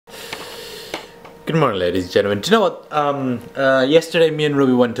Good morning, ladies and gentlemen. Do you know what? Yesterday, me and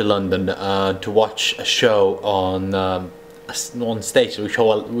Ruby went to London to watch a show on stage.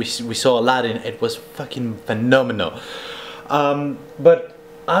 We saw Aladdin. It was fucking phenomenal. But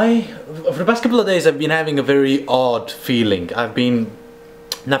for the past couple of days, I've been having a very odd feeling. I've been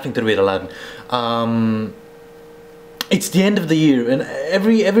nothing to do with Aladdin. It's the end of the year, and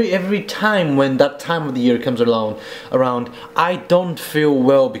every time when that time of the year comes around, I don't feel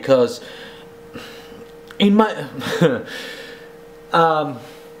well because in my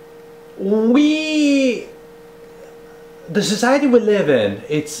the society we live in,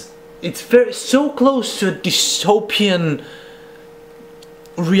 it's so close to a dystopian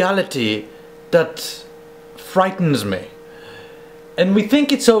reality that frightens me. And we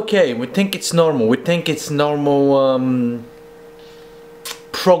think it's okay, we think it's normal,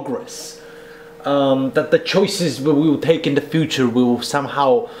 progress. That the choices we will take in the future will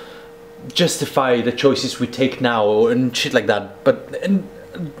somehow justify the choices we take now and shit like that. But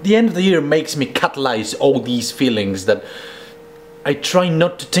the end of the year makes me catalyze all these feelings that I try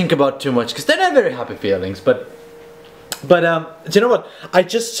not to think about too much, because they're not very happy feelings. But do you know what? I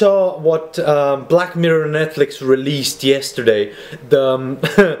just saw what Black Mirror Netflix released yesterday. The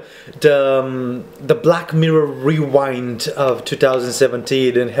Black Mirror Rewind of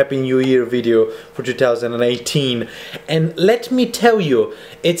 2017 and Happy New Year video for 2018. And let me tell you,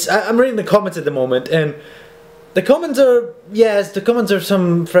 I'm reading the comments at the moment, and the comments are, yes, the comments are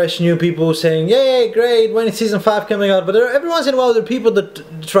some fresh new people saying, yay, great, when is season 5 coming out? But every once in a while there are people that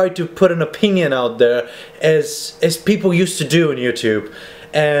try to put an opinion out there, as people used to do on YouTube.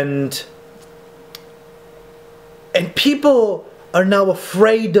 And people are now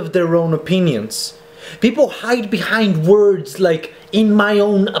afraid of their own opinions. People hide behind words like, in my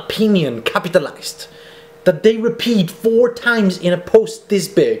own opinion, capitalized, that they repeat 4 times in a post this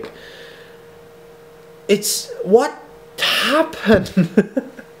big. It's what happened.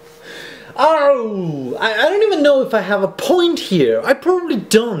 Oh, I don't even know if I have a point here. I probably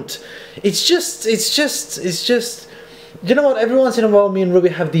don't. It's just, you know what, every once in a while me and Ruby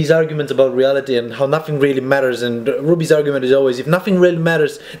have these arguments about reality and how nothing really matters, and Ruby's argument is always, if nothing really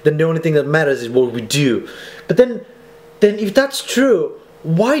matters, then the only thing that matters is what we do. But then if that's true,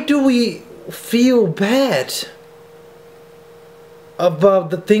 why do we feel bad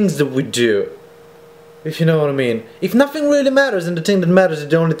about the things that we do? If you know what I mean. If nothing really matters and the thing that matters is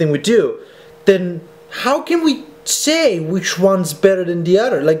the only thing we do, then how can we say which one's better than the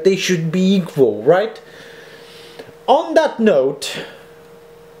other? Like, they should be equal, right? On that note,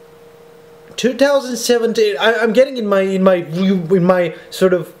 2017, I'm getting in my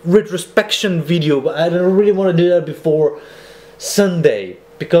sort of retrospection video, but I don't really want to do that before Sunday,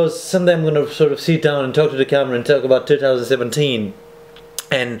 because Sunday I'm gonna sort of sit down and talk to the camera and talk about 2017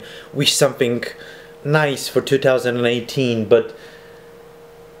 and wish something nice for 2018. But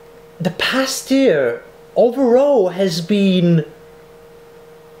the past year overall has been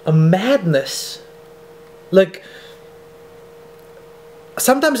a madness. Like,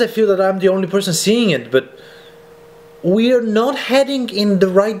 sometimes I feel that I'm the only person seeing it, but we're not heading in the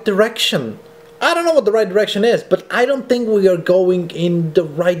right direction. I don't know what the right direction is, but I don't think we are going in the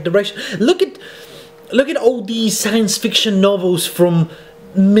right direction. Look at all these science fiction novels from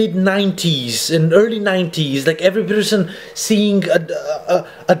mid-90s and early 90s, like every person seeing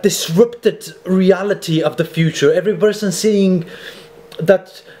a disrupted reality of the future, every person seeing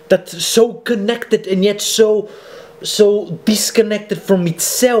that's so connected and yet so disconnected from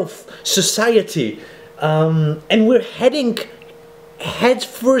itself society, and we're heading head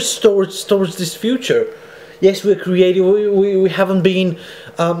first towards this future. Yes, we're creative. We haven't been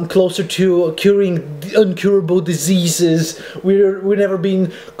closer to curing uncurable diseases. We've never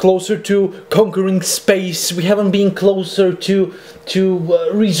been closer to conquering space. We haven't been closer to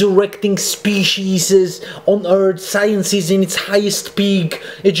resurrecting species on Earth. Science is in its highest peak.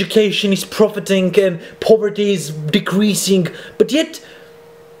 Education is profiting and poverty is decreasing. But yet,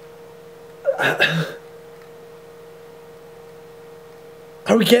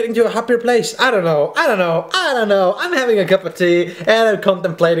 are we getting to a happier place? I don't know. I'm having a cup of tea and I'm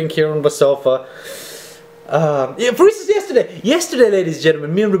contemplating here on the sofa. Yeah, for instance, yesterday, ladies and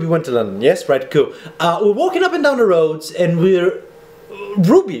gentlemen, me and Ruby went to London. Yes, right, cool. We're walking up and down the roads, and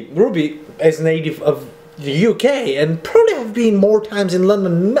Ruby is native of the UK and probably have been more times in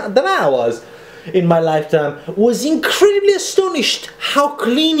London than I was in my lifetime, was incredibly astonished how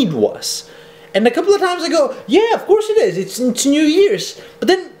clean it was. And a couple of times I go, yeah, of course it is, it's New Year's. But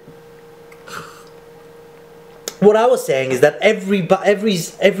then what I was saying is that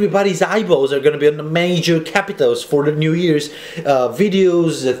everybody's eyeballs are going to be on the major capitals for the New Year's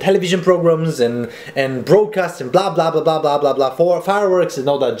videos, television programs, and broadcasts, and blah blah blah blah blah blah blah, for fireworks and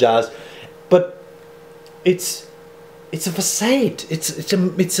all that jazz. But it's a facade. It's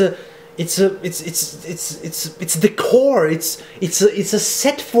decor. It's a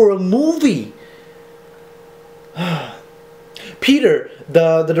set for a movie. Peter,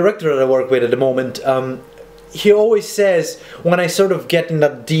 the director that I work with at the moment, he always says, when I sort of get in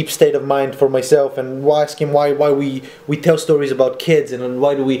that deep state of mind for myself and ask him why we tell stories about kids and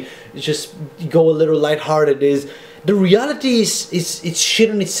why do we just go a little lighthearted, is the reality is it's shit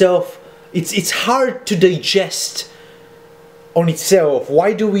on itself. It's hard to digest on itself.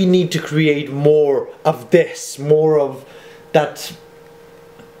 Why do we need to create more of this, more of that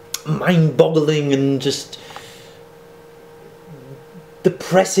mind-boggling and just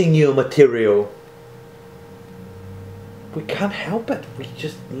depressing you material? We can't help it. We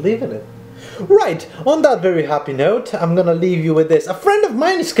just live in it. Right, on that very happy note, I'm gonna leave you with this. A friend of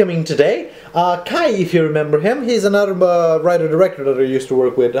mine is coming today. Kai, if you remember him. He's another writer-director that I used to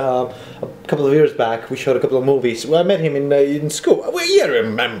work with a couple of years back. We shot a couple of movies. Well, I met him in school. Well, you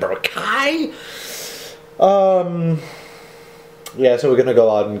remember Kai? Yeah, so we're gonna go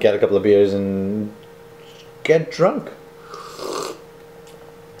out and get a couple of beers and get drunk.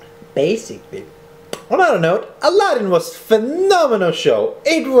 Basically. On another note, Aladdin was a phenomenal show.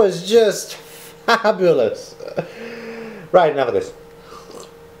 It was just fabulous. Right, enough of this.